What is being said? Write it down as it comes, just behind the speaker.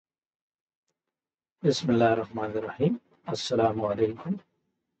Bismillahirrahmanirrahim. Assalamu alaikum.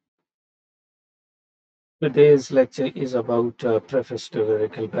 Today's lecture is about Preface to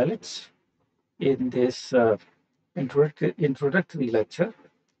Lyrical Ballads. In this introductory lecture,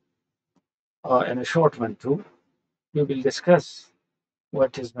 and a short one too, we will discuss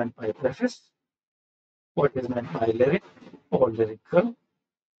what is meant by preface, what is meant by lyric or lyrical,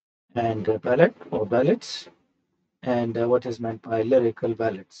 and ballad or ballads, and what is meant by lyrical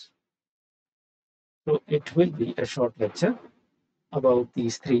ballads. So it will be a short lecture about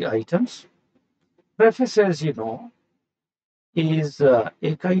these three items. Preface, as you know, is a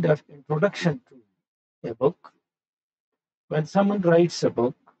kind of introduction to a book. When someone writes a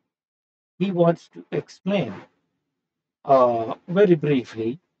book, he wants to explain very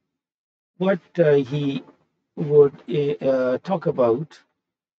briefly what he would talk about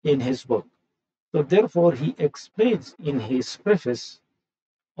in his book. So, therefore, he explains in his preface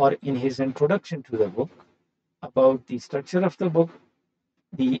or in his introduction to the book about the structure of the book,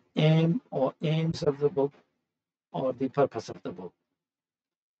 the aim or aims of the book, or the purpose of the book.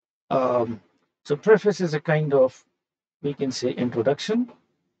 Um, so, preface is a kind of, we can say, introduction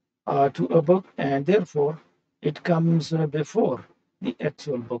to a book, and therefore it comes before the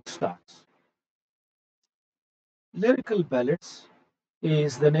actual book starts. Lyrical Ballads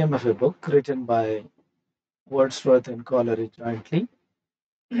is the name of a book written by Wordsworth and Coleridge jointly,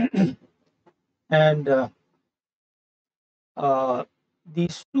 and uh,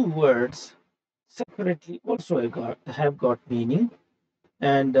 these two words separately also have got meaning.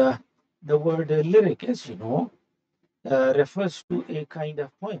 And the word lyric, as you know, refers to a kind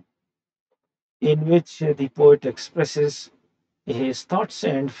of poem in which the poet expresses his thoughts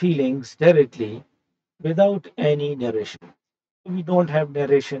and feelings directly without any narration. We don't have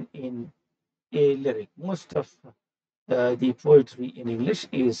narration in a lyric. Most of the poetry in English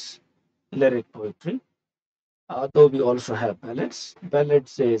is lyric poetry, though we also have ballads.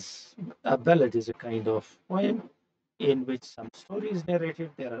 A ballad is a kind of poem in which some story is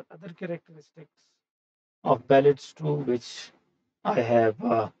narrated. There are other characteristics of ballads too, which I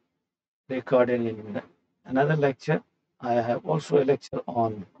have recorded in another lecture. I have also a lecture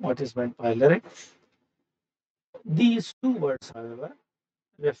on what is meant by lyric. These two words, however,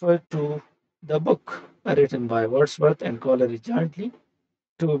 refer to the book written by Wordsworth and Coleridge jointly,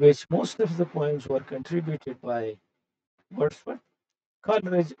 to which most of the poems were contributed by Wordsworth.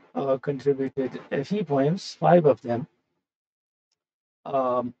 Coleridge contributed a few poems, five of them.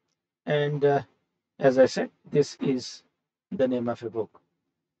 Um, and as I said, this is the name of a book.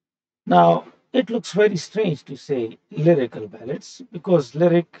 Now, it looks very strange to say lyrical ballads because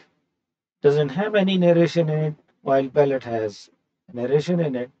lyric doesn't have any narration in it, while ballad has narration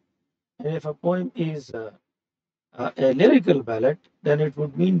in it. And if a poem is a lyrical ballad, then it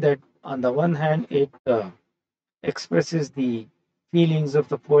would mean that on the one hand, it expresses the feelings of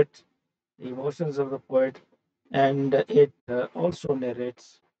the poet, the emotions of the poet, and it also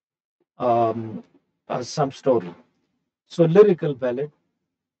narrates um, some story. So, lyrical ballad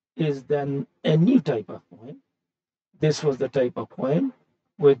is then a new type of poem. This was the type of poem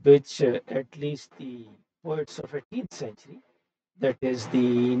with which at least the poets of 18th century, that is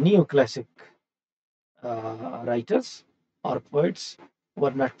the neoclassic writers or poets, were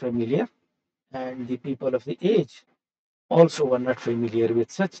not familiar, and the people of the age also were not familiar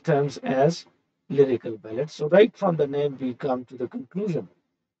with such terms as lyrical ballads. So, right from the name, we come to the conclusion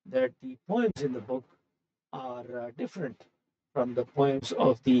that the poems in the book are different from the poems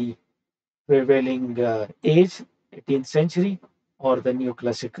of the prevailing age, 18th century, or the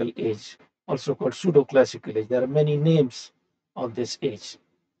neoclassical age, also called pseudo classical age. There are many names of this age.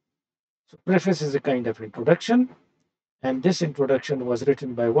 So, preface is a kind of introduction, and this introduction was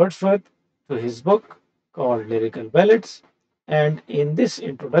written by Wordsworth to his book called Lyrical Ballads. And in this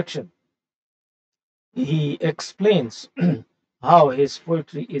introduction, he explains how his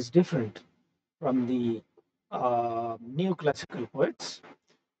poetry is different from the neoclassical poets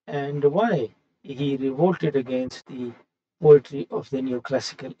and why he revolted against the poetry of the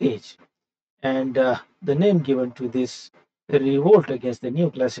neoclassical age. And the name given to this revolt against the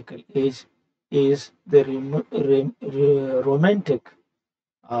neoclassical age is the Romantic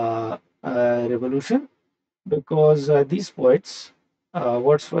uh, Revolution, because these poets,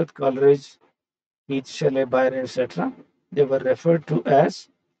 Wordsworth, Coleridge, Keats, Shelley, Byron, etc., they were referred to as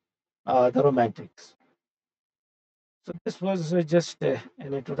the Romantics. So this was just an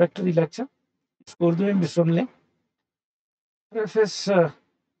introductory lecture. इसको उर्दू में भी सुन लें. Preface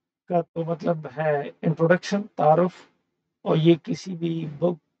का तो मतलब है introduction, तारुफ, और ये किसी भी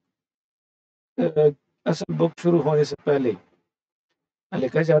बुक असल बुक शुरू होने से पहले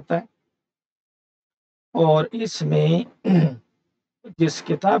लिखा जाता है. اور اس میں جس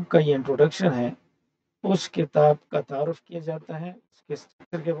کتاب کا یہ انٹروڈکشن ہے اس کتاب کا تعارف کیا جاتا ہے، اس کے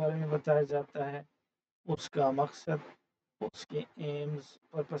اسٹرکچر کے بارے میں بتایا جاتا ہے، اس کا مقصد، اس کے ایمز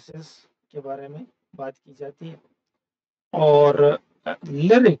پرپسز کے بارے میں بات کی جاتی ہے. اور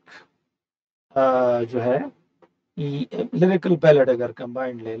لیرک جو ہے لیریکل بیلڈ اگر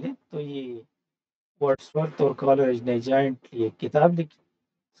کمبائنڈ لے لیں تو یہ ورڈسورتھ اور کالرج نے جوائنٹلی ایک کتاب لکھی.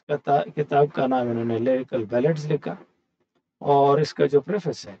 کتاب کا نام انہوں نے لیریکل بیلڈز لکھا، اور اس کا جو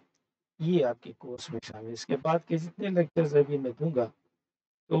پریفیس ہے یہ آپ کے کورس میں شامل. اس کے بعد کے جتنے لیکچرز ابھی میں دوں گا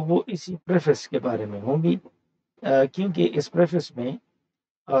تو وہ اسی پریفیس کے بارے میں ہوں گی، کیونکہ اس پریفیس میں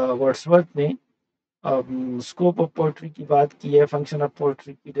ورڈسورتھ نے اسکوپ آف پوئٹری کی بات کی ہے، فنکشن آف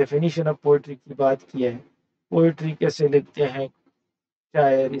پوئٹری کی، ڈیفینیشن آف پوئٹری کی بات کی ہے، پوئٹری کیسے لکھتے ہیں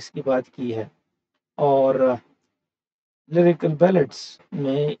شاعر اس کی بات کی ہے. اور لیریکل بیلڈس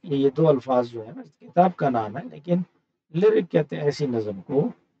میں یہ دو الفاظ جو ہے کتاب کا نام ہے، لیکن لیرک کہتے ہیں ایسی نظم کو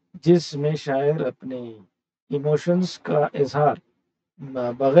جس میں شاعر اپنے ایموشنز کا اظہار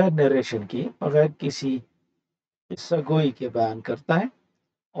بغیر نریشن کے، بغیر کسی قصہ گوئی کے بیان کرتا ہے.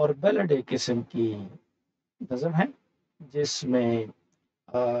 اور بیلڈ ایک قسم کی نظم ہے جس میں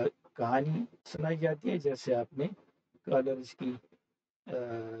کہانی سنائی جاتی ہے، جیسے آپ نے کالرز کی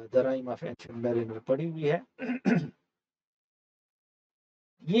درائم آف اینشنٹ میرینر پڑھی ہوئی ہے.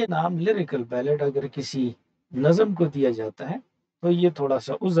 یہ نام لیریکل بیلڈ اگر کسی نظم کو دیا جاتا ہے تو یہ تھوڑا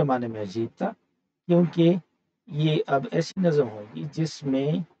سا اس زمانے میں عجیب تھا، کیونکہ یہ اب ایسی نظم ہوگی جس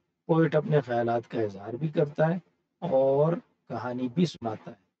میں پوئٹ اپنے خیالات کا اظہار بھی کرتا ہے اور کہانی بھی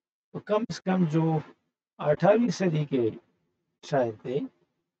سناتا ہے. تو کم از کم جو 18ویں صدی کے شاعر تھے،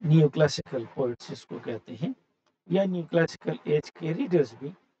 نیو کلاسیکل پوئٹس جس کو کہتے ہیں، یا نیو کلاسیکل ایج کے ریڈرز بھی،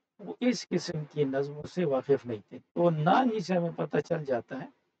 وہ اس قسم کی نظموں سے واقف نہیں تھے. تو نہ ہی سے ہمیں پتہ چل جاتا ہے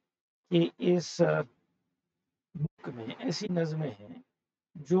کہ اس بک میں ایسی نظمیں ہیں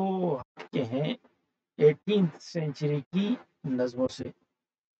جو کے ہیں 18th سینچری کی نظموں سے.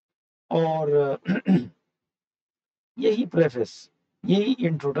 اور یہی پریفیس، یہی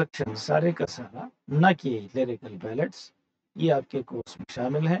انٹروڈکشن سارے کا سارا، نہ کہ لیریکل بیلڈس، یہ آپ کے کورس میں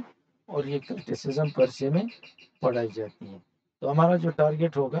شامل ہیں اور یہ کرٹیسزم پرچے میں پڑھائی جاتی ہیں. تو ہمارا جو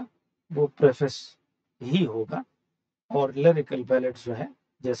ٹارگیٹ ہوگا وہ پریفیس ہی ہوگا، اور لیریکل بیلڈس جو ہے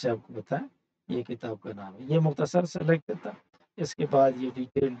جیسے آپ کو بتایا یہ کتاب کا نام ہے. یہ مختصر سا لیکچر تھا، اس کے بعد یہ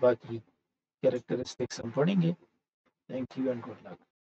ڈیٹیل باقی کیریکٹرسٹکس ہم پڑھیں گے. Thank you and good luck.